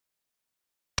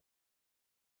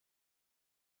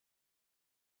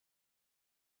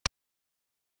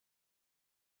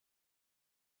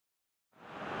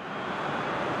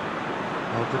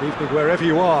Good evening wherever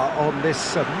you are on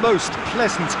this most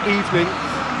pleasant evening.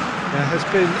 There has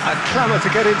been a clamour to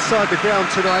get inside the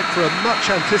ground tonight for a much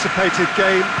anticipated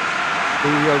game.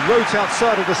 The roads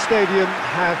outside of the stadium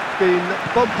have been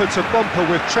bumper to bumper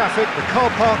with traffic. The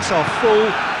car parks are full.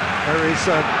 There is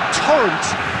a torrent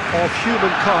of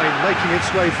humankind making its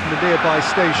way from the nearby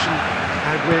station,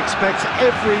 and we expect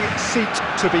every seat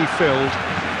to be filled.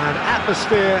 An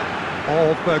atmosphere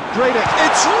of great...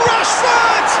 It's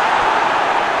Rashford!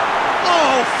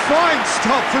 Oh, fine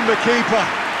stop from the keeper.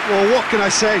 Well, what can I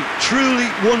say? Truly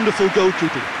wonderful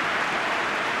goalkeeping.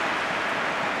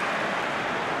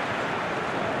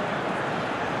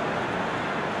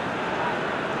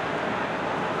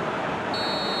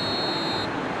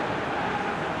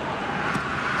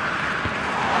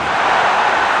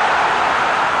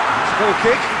 It's a goal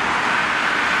kick.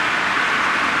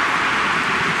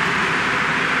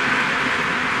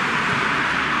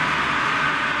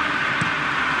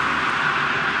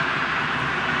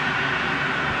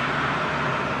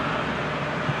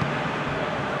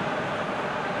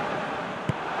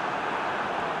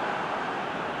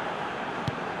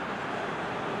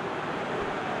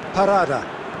 Parada.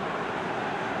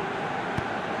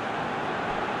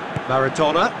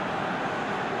 Maradona.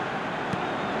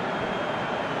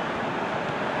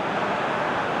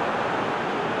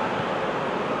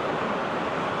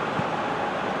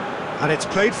 And it's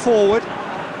played forward.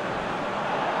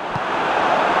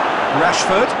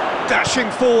 Rashford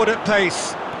dashing forward at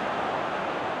pace.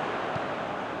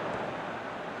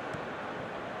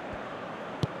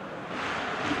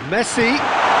 Messi.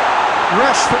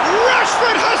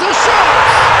 Rashford has a shot!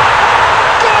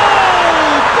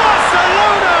 Goal!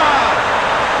 Barcelona!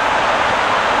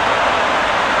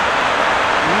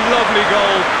 Lovely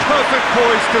goal, perfect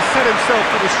poise to set himself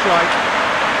for the strike.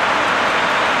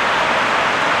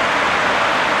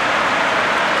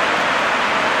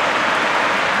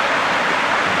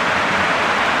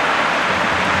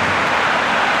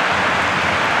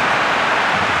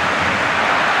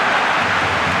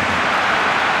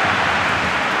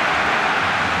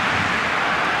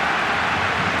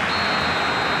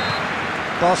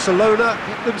 Barcelona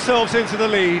get themselves into the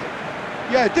lead.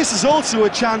 Yeah, this is also a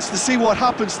chance to see what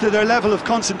happens to their level of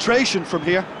concentration from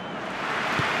here.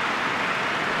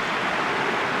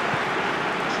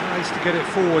 Tries to get it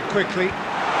forward quickly.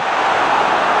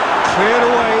 Cleared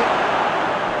away.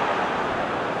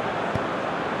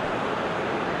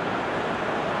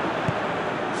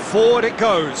 Forward it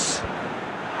goes.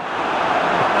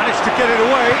 Managed to get it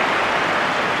away.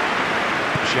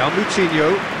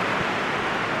 Moutinho.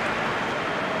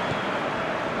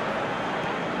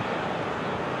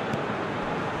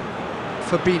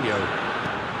 Fabinho.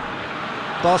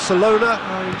 Barcelona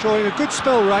are enjoying a good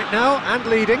spell right now and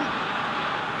leading.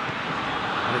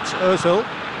 And it's Ozil.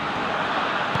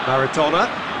 Maradona.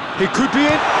 He could be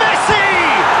in. Messi!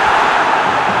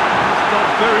 It's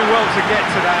done very well to get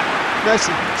to that.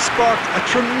 Messi sparked a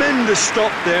tremendous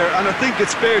stop there, and I think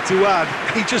it's fair to add,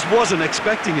 he just wasn't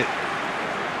expecting it.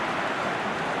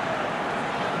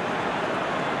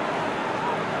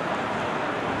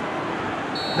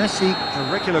 Messi,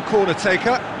 a regular corner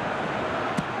taker.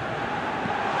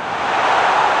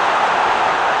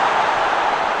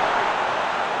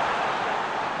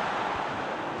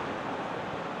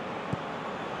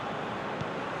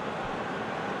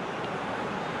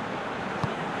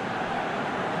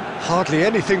 Hardly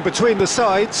anything between the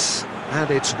sides, and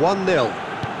it's 1-0.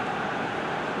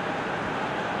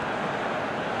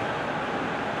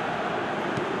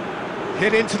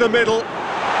 Hit into the middle.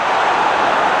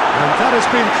 And that has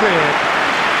been cleared.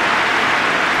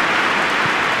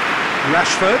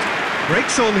 Rashford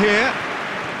breaks on here.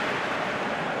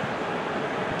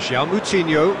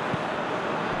 Moutinho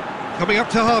coming up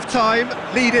to half-time,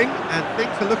 leading, and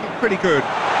things are looking pretty good.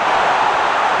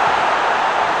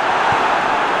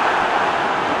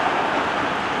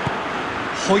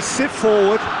 Hoists it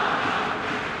forward.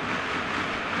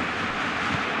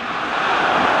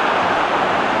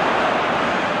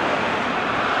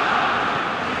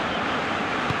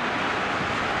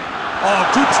 Oh,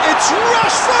 good, it's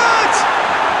Rashford!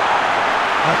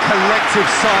 A collective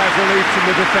sigh of relief from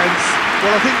the defence.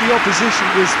 Well, I think the opposition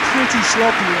was pretty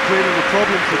sloppy in creating a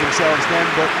problem for themselves then,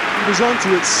 but he was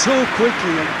onto it so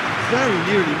quickly and very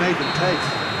nearly made them pay.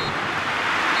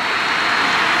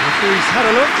 He's had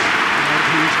a look, and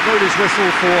he's blown his whistle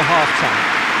for half-time.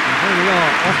 And there we are,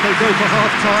 off they go for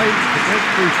half-time. The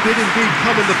breakthrough did indeed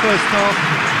come in the first half,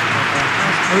 but there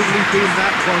has only been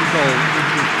that one goal,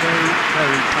 which is very,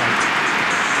 very tight.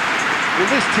 Well,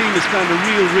 this team has found a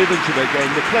real rhythm to their game.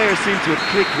 The players seem to have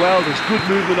clicked well, there's good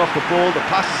movement off the ball, the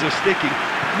passes are sticking.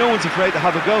 No one's afraid to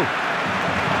have a go.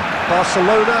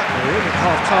 Barcelona are in at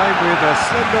half-time with a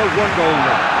slender one-goal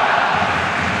lead.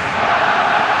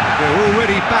 They're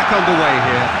already back underway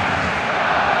here.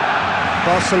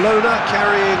 Barcelona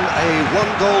carrying a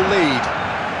one-goal lead.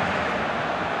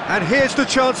 And here's the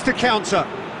chance to counter.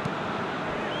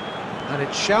 And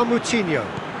it's Moutinho.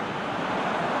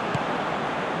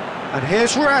 And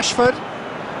here's Rashford.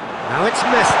 Now it's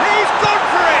Messi. He's gone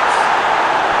for it!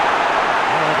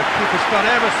 Oh, the keeper's done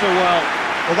ever so well.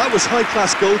 Well, that was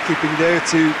high-class goalkeeping there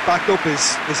to back up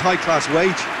his high-class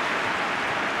wage.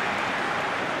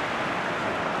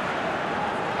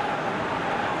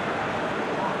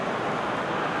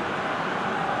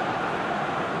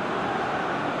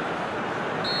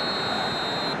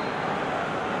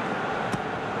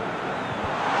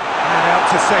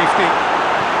 To safety.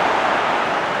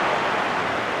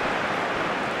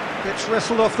 Gets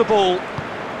wrestled off the ball.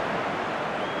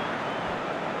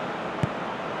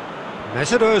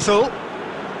 Mesut Ozil.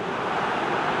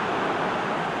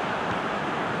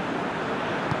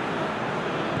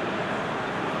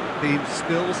 Team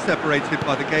still separated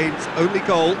by the game's only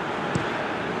goal.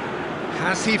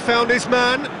 Has he found his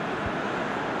man?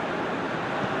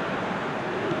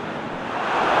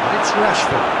 And it's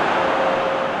Rashford.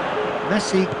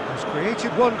 Messi has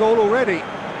created one goal already.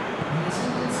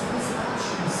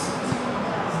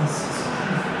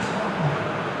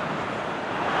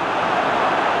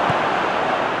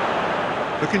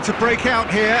 Looking to break out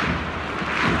here.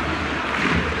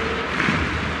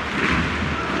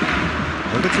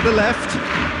 Over to the left.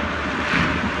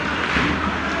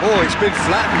 Oh, it's been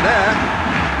flattened there.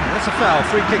 That's a foul.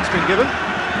 Free kick's been given.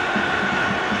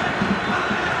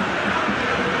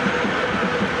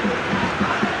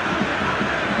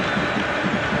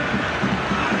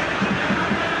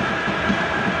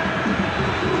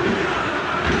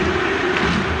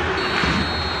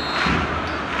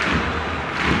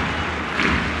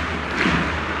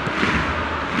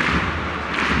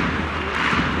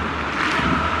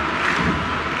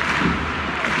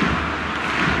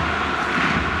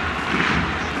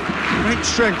 Great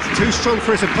strength, too strong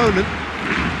for his opponent.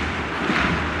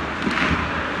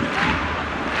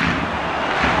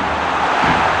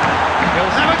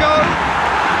 He'll have a go.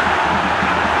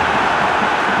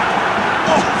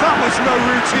 Oh, that was no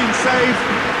routine save.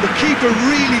 The keeper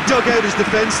really dug out his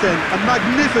defence then. A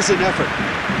magnificent effort.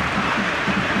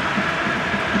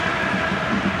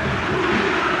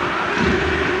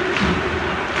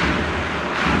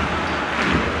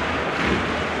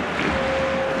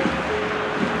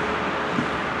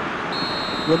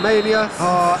 Romania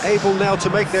are able now to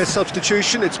make their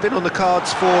substitution. It's been on the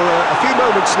cards for a few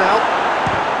moments now.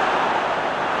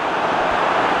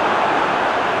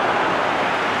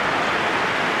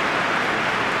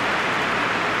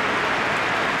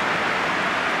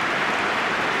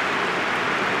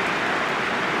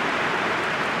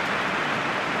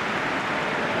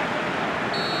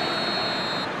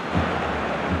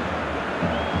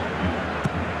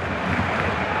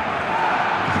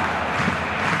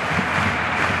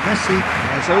 Messi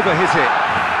has over his hit.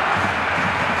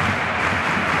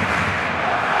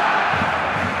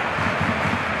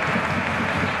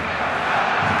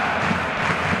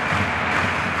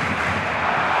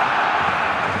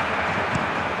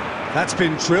 That's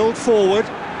been drilled forward.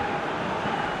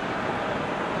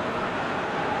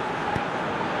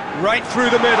 Right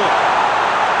through the middle.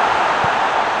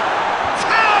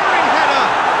 Towering header!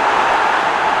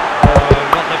 Oh,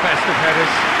 not the best of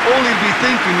headers. All he'll be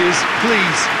thinking is,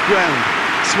 please, ground,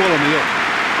 swallow me up.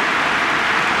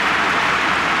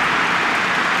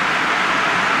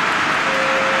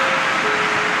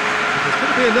 There's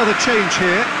going to be another change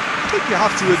here. I think you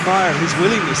have to admire his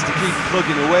willingness to keep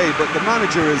plugging away, but the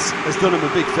manager has done him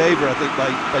a big favour, I think,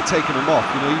 by taking him off.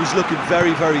 You know, he was looking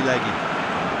very, very leggy.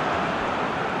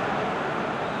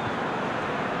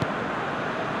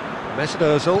 Mesut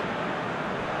Ozil.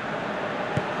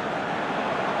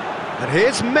 And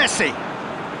here's Messi.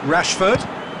 Rashford.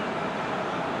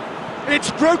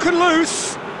 It's broken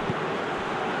loose.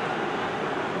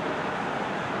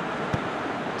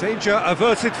 Danger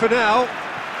averted for now.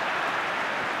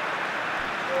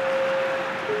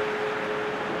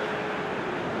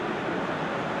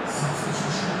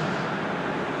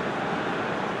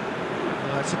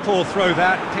 It's a poor throw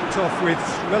that, picked off with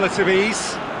relative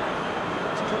ease.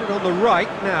 He's got it on the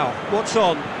right now. What's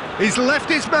on? He's left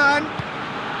his man.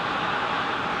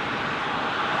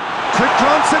 Quick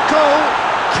glance at goal.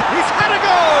 He's had a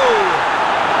goal!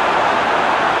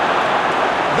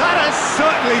 That has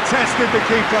certainly tested the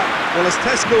keeper. Well, as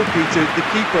test goalkeeper, the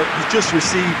keeper has just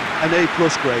received an A+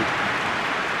 grade.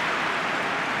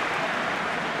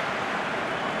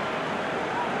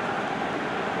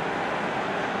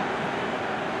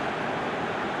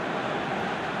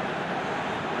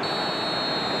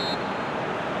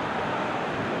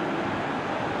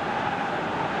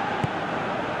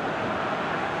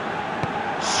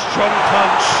 strong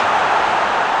punch.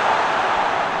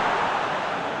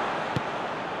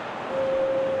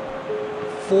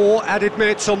 4 added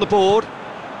minutes on the board.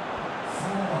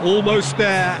 Almost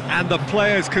there, and the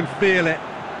players can feel it.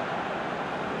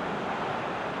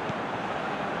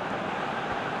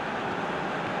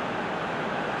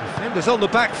 Defenders on the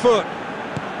back foot.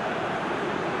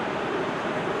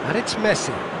 And it's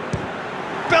Messi.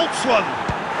 Belts one!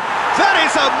 That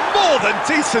is a more than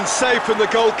decent save from the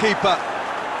goalkeeper.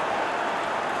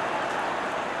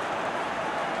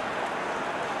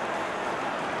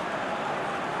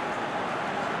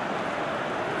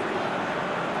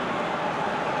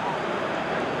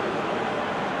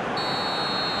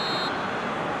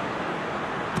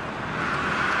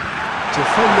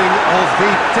 Defending of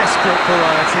the desperate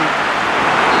variety.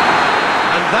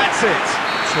 And that's it.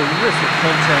 Terrific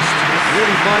contest. It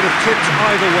really might have tipped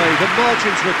either way. The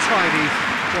margins were tiny.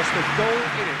 Just a goal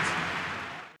in it.